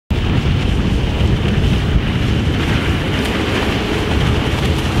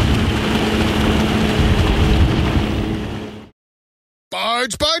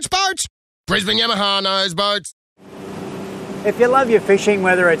Boats, boats, boats! Brisbane Yamaha knows boats. If you love your fishing,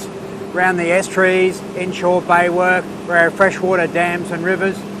 whether it's around the estuaries, inshore bay work, or our freshwater dams and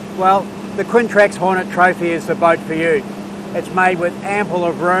rivers, well, the Quintrex Hornet Trophy is the boat for you. It's made with ample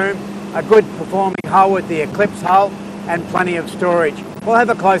of room, a good performing hull with the Eclipse Hull, and plenty of storage. We'll have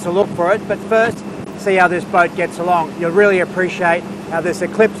a closer look for it, but first, see how this boat gets along. You'll really appreciate how this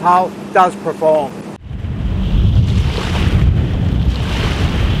Eclipse Hull does perform.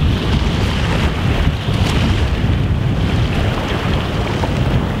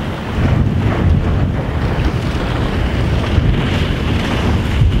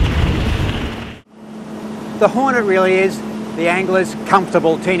 The Hornet really is the angler's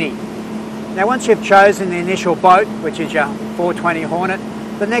comfortable tinny. Now once you've chosen the initial boat, which is your 420 Hornet,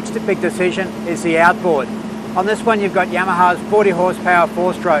 the next big decision is the outboard. On this one you've got Yamaha's 40 horsepower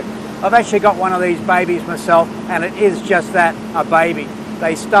 4-stroke. I've actually got one of these babies myself, and it is just that, a baby.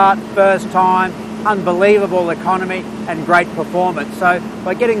 They start first time, unbelievable economy and great performance. So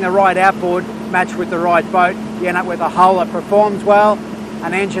by getting the right outboard matched with the right boat, you end up with a hull that performs well,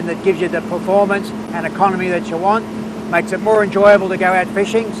 an engine that gives you the performance and economy that you want, makes it more enjoyable to go out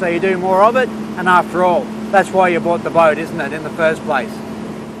fishing, so you do more of it, and after all, that's why you bought the boat, isn't it, in the first place?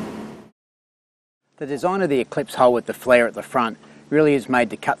 The design of the Eclipse Hull with the flare at the front really is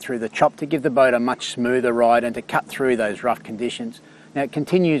made to cut through the chop, to give the boat a much smoother ride and to cut through those rough conditions. Now it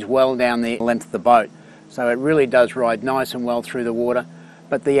continues well down the length of the boat, so it really does ride nice and well through the water,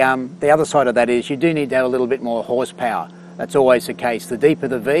 but the other side of that is you do need to have a little bit more horsepower. That's always the case. The deeper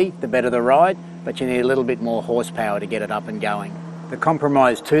the V, the better the ride, but you need a little bit more horsepower to get it up and going. The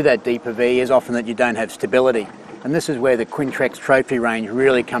compromise to that deeper V is often that you don't have stability, and this is where the Quintrex Trophy range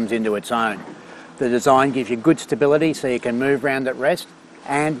really comes into its own. The design gives you good stability so you can move around at rest,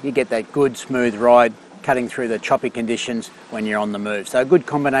 and you get that good smooth ride cutting through the choppy conditions when you're on the move. So a good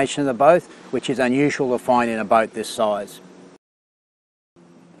combination of the both, which is unusual to find in a boat this size.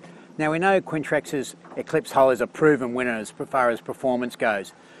 Now we know Quintrex's Eclipse Hull is a proven winner as far as performance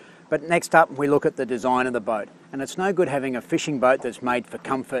goes. But next up we look at the design of the boat. And it's no good having a fishing boat that's made for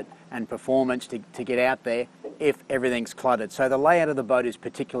comfort and performance to get out there if everything's cluttered. So the layout of the boat is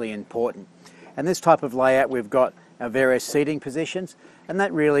particularly important. And this type of layout, we've got our various seating positions, and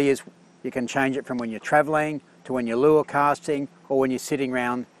that really is, you can change it from when you're travelling to when you're lure casting or when you're sitting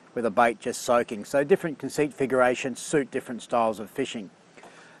around with a bait just soaking. So different configurations suit different styles of fishing.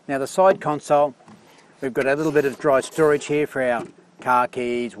 Now the side console, we've got a little bit of dry storage here for our car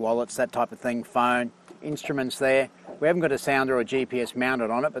keys, wallets, that type of thing, phone, instruments there. We haven't got a sounder or a GPS mounted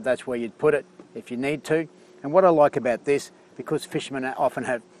on it, but that's where you'd put it if you need to. And what I like about this, because fishermen often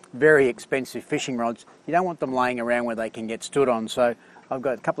have very expensive fishing rods, you don't want them laying around where they can get stood on. So I've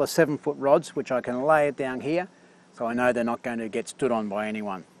got a couple of 7-foot rods which I can lay it down here, so I know they're not going to get stood on by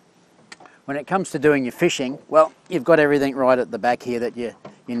anyone. When it comes to doing your fishing, well, you've got everything right at the back here that you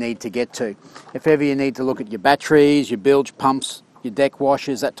need to get to. If ever you need to look at your batteries, your bilge pumps, your deck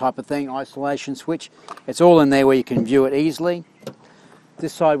washers, that type of thing, isolation switch, it's all in there where you can view it easily.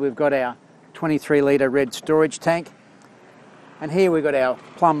 This side we've got our 23 litre red storage tank, and here we've got our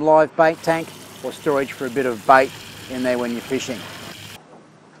plumb live bait tank, or storage for a bit of bait in there when you're fishing.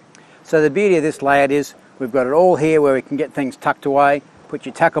 So the beauty of this layout is we've got it all here where we can get things tucked away, put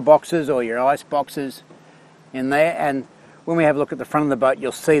your tackle boxes or your ice boxes in there, and when we have a look at the front of the boat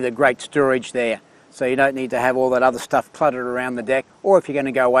you'll see the great storage there. So you don't need to have all that other stuff cluttered around the deck, or if you're going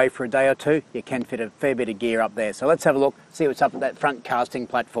to go away for a day or two, you can fit a fair bit of gear up there. So let's have a look, see what's up at that front casting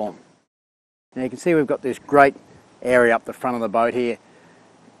platform. Now you can see we've got this great area up the front of the boat here,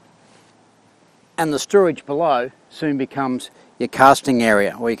 and the storage below soon becomes your casting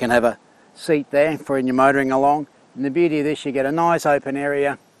area, where you can have a seat there for when you're motoring along. And the beauty of this, you get a nice open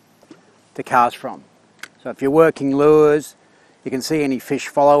area to cast from. So if you're working lures, you can see any fish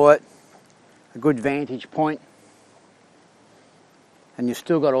follow it, a good vantage point, and you've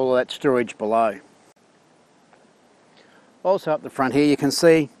still got all of that storage below. Also up the front here you can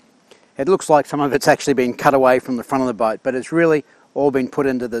see it looks like some of it's actually been cut away from the front of the boat, but it's really all been put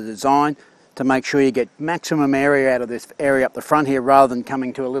into the design to make sure you get maximum area out of this area up the front here rather than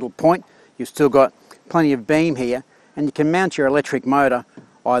coming to a little point. You've still got plenty of beam here, and you can mount your electric motor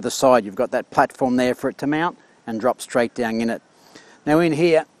either side. You've got that platform there for it to mount and drop straight down in it. Now in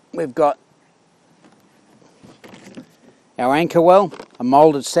here we've got our anchor well, a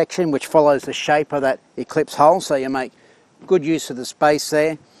moulded section which follows the shape of that Eclipse hull, so you make good use of the space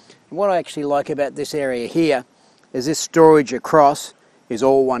there. And what I actually like about this area here is this storage across is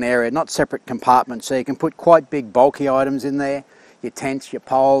all one area, not separate compartments, so you can put quite big bulky items in there, your tents, your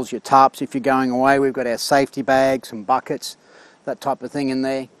poles, your tarps if you're going away. We've got our safety bags and buckets, that type of thing in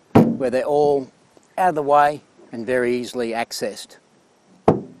there, where they're all out of the way and very easily accessed.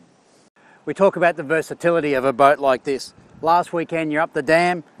 We talk about the versatility of a boat like this. Last weekend you're up the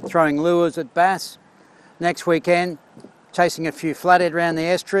dam throwing lures at bass. Next weekend chasing a few flathead around the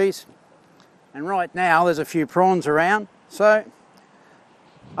estuaries. And right now there's a few prawns around, so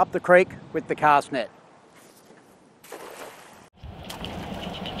up the creek with the cast net.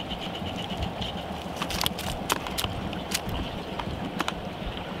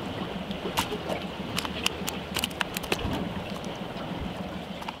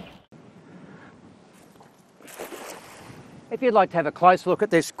 If you'd like to have a close look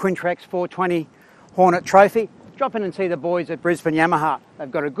at this Quintrex 420 Hornet Trophy, drop in and see the boys at Brisbane Yamaha. They've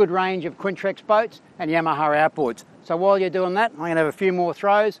got a good range of Quintrex boats and Yamaha outboards. So while you're doing that, I'm going to have a few more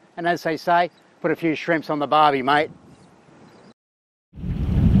throws, and as they say, put a few shrimps on the barbie, mate.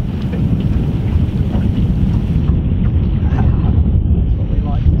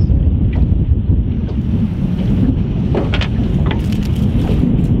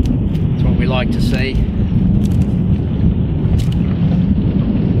 That's what we like to see.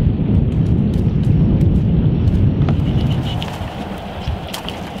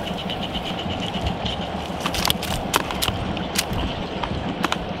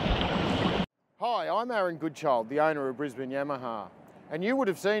 Hi, I'm Aaron Goodchild, the owner of Brisbane Yamaha. And you would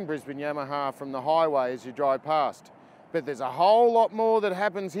have seen Brisbane Yamaha from the highway as you drive past. But there's a whole lot more that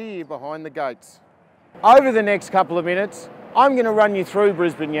happens here behind the gates. Over the next couple of minutes, I'm going to run you through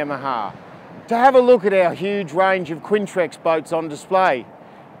Brisbane Yamaha to have a look at our huge range of Quintrex boats on display.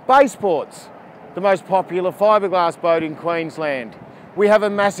 Baseboards, the most popular fiberglass boat in Queensland. We have a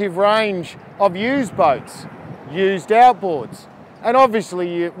massive range of used boats, used outboards, and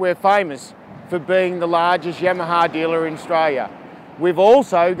obviously we're famous for being the largest Yamaha dealer in Australia. We've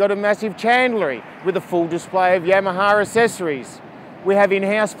also got a massive chandlery with a full display of Yamaha accessories. We have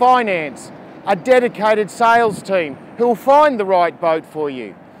in-house finance, a dedicated sales team who will find the right boat for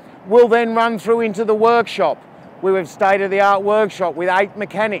you. We'll then run through into the workshop. We have state-of-the-art workshop with 8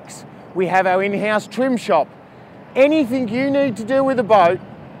 mechanics. We have our in-house trim shop. Anything you need to do with a boat,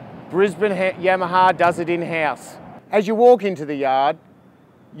 Brisbane Yamaha does it in-house. As you walk into the yard,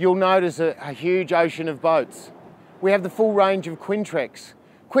 you'll notice a huge ocean of boats. We have the full range of Quintrex.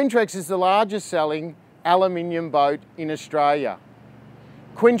 Quintrex is the largest selling aluminium boat in Australia.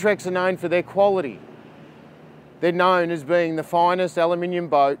 Quintrex are known for their quality. They're known as being the finest aluminium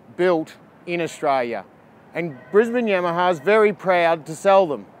boat built in Australia. And Brisbane Yamaha is very proud to sell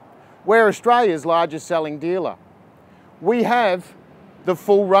them. We're Australia's largest selling dealer. We have the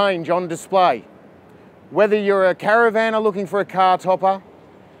full range on display. Whether you're a caravanner looking for a car topper,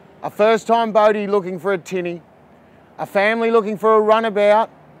 a first-time boatie looking for a tinny, a family looking for a runabout,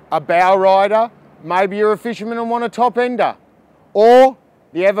 a bow rider, maybe you're a fisherman and want a top ender, or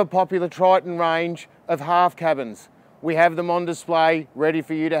the ever-popular Triton range of half cabins. We have them on display, ready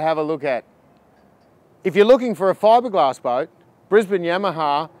for you to have a look at. If you're looking for a fiberglass boat, Brisbane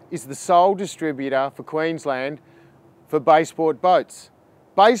Yamaha is the sole distributor for Queensland for Baysport boats.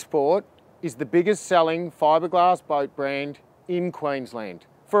 Baysport is the biggest selling fiberglass boat brand in Queensland.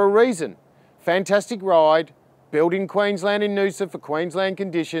 For a reason. Fantastic ride, built in Queensland in Noosa for Queensland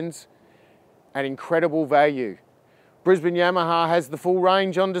conditions, and incredible value. Brisbane Yamaha has the full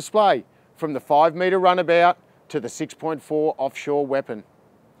range on display, from the 5-metre runabout to the 6.4 offshore weapon.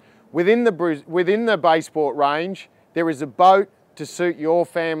 Within the Baysport range, there is a boat to suit your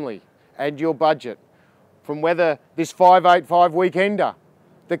family and your budget. From whether this 585 weekender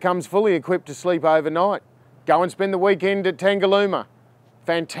that comes fully equipped to sleep overnight, go and spend the weekend at Tangalooma.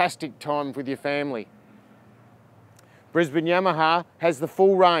 Fantastic time with your family. Brisbane Yamaha has the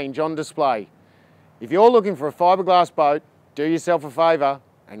full range on display. If you're looking for a fiberglass boat, do yourself a favour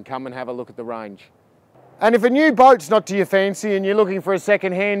and come and have a look at the range. And if a new boat's not to your fancy and you're looking for a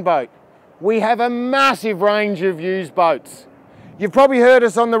second-hand boat, we have a massive range of used boats. You've probably heard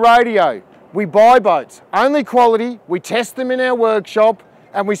us on the radio. We buy boats, only quality, we test them in our workshop,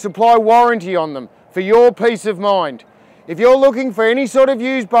 and we supply warranty on them for your peace of mind. If you're looking for any sort of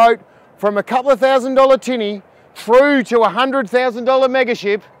used boat, from a couple of $1,000 tinny through to a $100,000 mega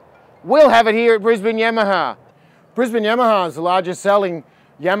ship, we'll have it here at Brisbane Yamaha. Brisbane Yamaha is the largest selling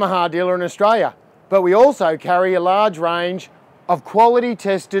Yamaha dealer in Australia, but we also carry a large range of quality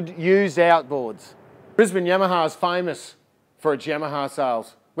tested used outboards. Brisbane Yamaha is famous for its Yamaha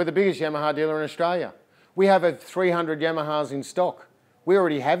sales. We're the biggest Yamaha dealer in Australia. We have over 300 Yamahas in stock. We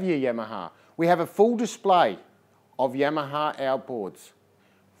already have your Yamaha. We have a full display of Yamaha outboards,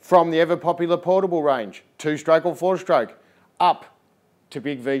 from the ever popular portable range, 2-stroke or 4-stroke, up to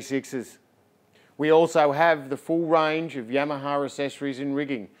big V6s. We also have the full range of Yamaha accessories and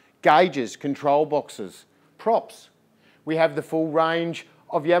rigging, gauges, control boxes, props. We have the full range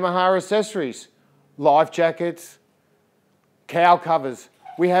of Yamaha accessories, life jackets, cow covers.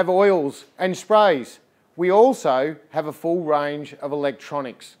 We have oils and sprays. We also have a full range of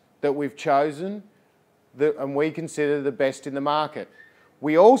electronics that we've chosen and we consider the best in the market.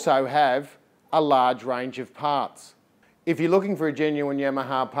 We also have a large range of parts. If you're looking for a genuine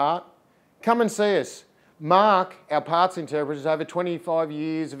Yamaha part, come and see us. Mark, our parts interpreter, has over 25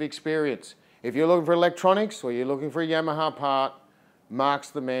 years of experience. If you're looking for electronics or you're looking for a Yamaha part, Mark's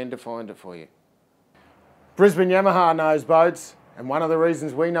the man to find it for you. Brisbane Yamaha knows boats, and one of the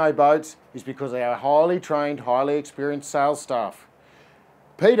reasons we know boats is because of our highly trained, highly experienced sales staff.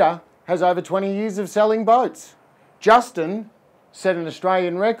 Peter has over 20 years of selling boats. Justin set an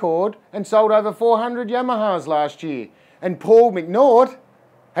Australian record and sold over 400 Yamahas last year. And Paul McNaught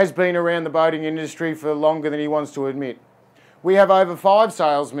has been around the boating industry for longer than he wants to admit. We have over 5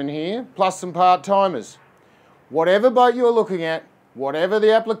 salesmen here, plus some part-timers. Whatever boat you're looking at, whatever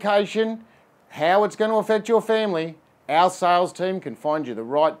the application, how it's going to affect your family, our sales team can find you the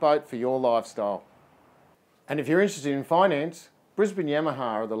right boat for your lifestyle. And if you're interested in finance, Brisbane Yamaha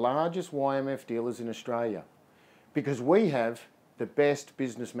are the largest YMF dealers in Australia because we have the best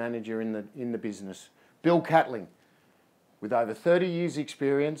business manager in the business, Bill Catling. With over 30 years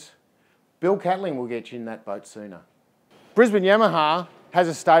experience, Bill Catling will get you in that boat sooner. Brisbane Yamaha has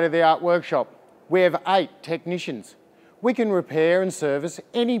a state-of-the-art workshop. We have 8 technicians. We can repair and service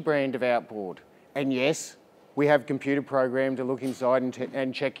any brand of outboard. And yes, we have computer program to look inside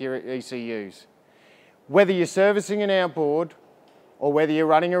and check your ECUs. Whether you're servicing an outboard or whether you're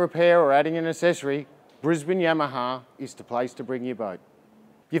running a repair or adding an accessory, Brisbane Yamaha is the place to bring your boat.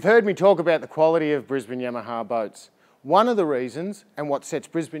 You've heard me talk about the quality of Brisbane Yamaha boats. One of the reasons, and what sets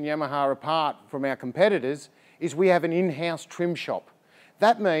Brisbane Yamaha apart from our competitors, is we have an in-house trim shop.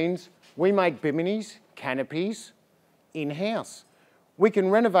 That means we make biminis, canopies, in-house. We can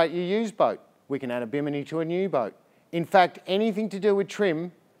renovate your used boat. We can add a bimini to a new boat. In fact, anything to do with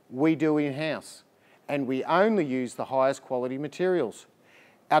trim, we do in-house. And we only use the highest quality materials.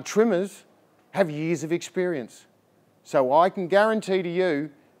 Our trimmers have years of experience. So I can guarantee to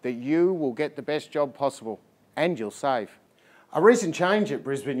you that you will get the best job possible. And you'll save. A recent change at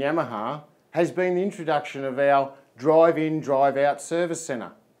Brisbane Yamaha has been the introduction of our drive-in, drive-out service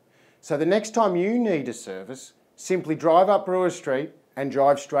centre. So the next time you need a service, simply drive up Brewer Street and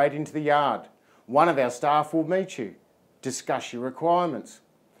drive straight into the yard. One of our staff will meet you, discuss your requirements.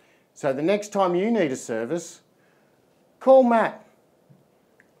 So the next time you need a service, call Matt,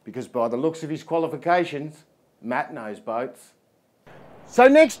 because by the looks of his qualifications, Matt knows boats. So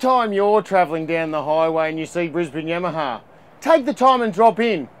next time you're travelling down the highway and you see Brisbane Yamaha, take the time and drop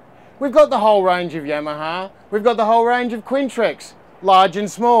in. We've got the whole range of Yamaha, we've got the whole range of Quintrex, large and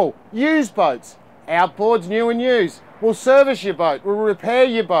small, used boats, outboards, new and used. We'll service your boat, we'll repair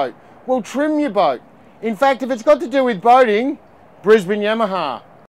your boat, we'll trim your boat. In fact, if it's got to do with boating, Brisbane Yamaha.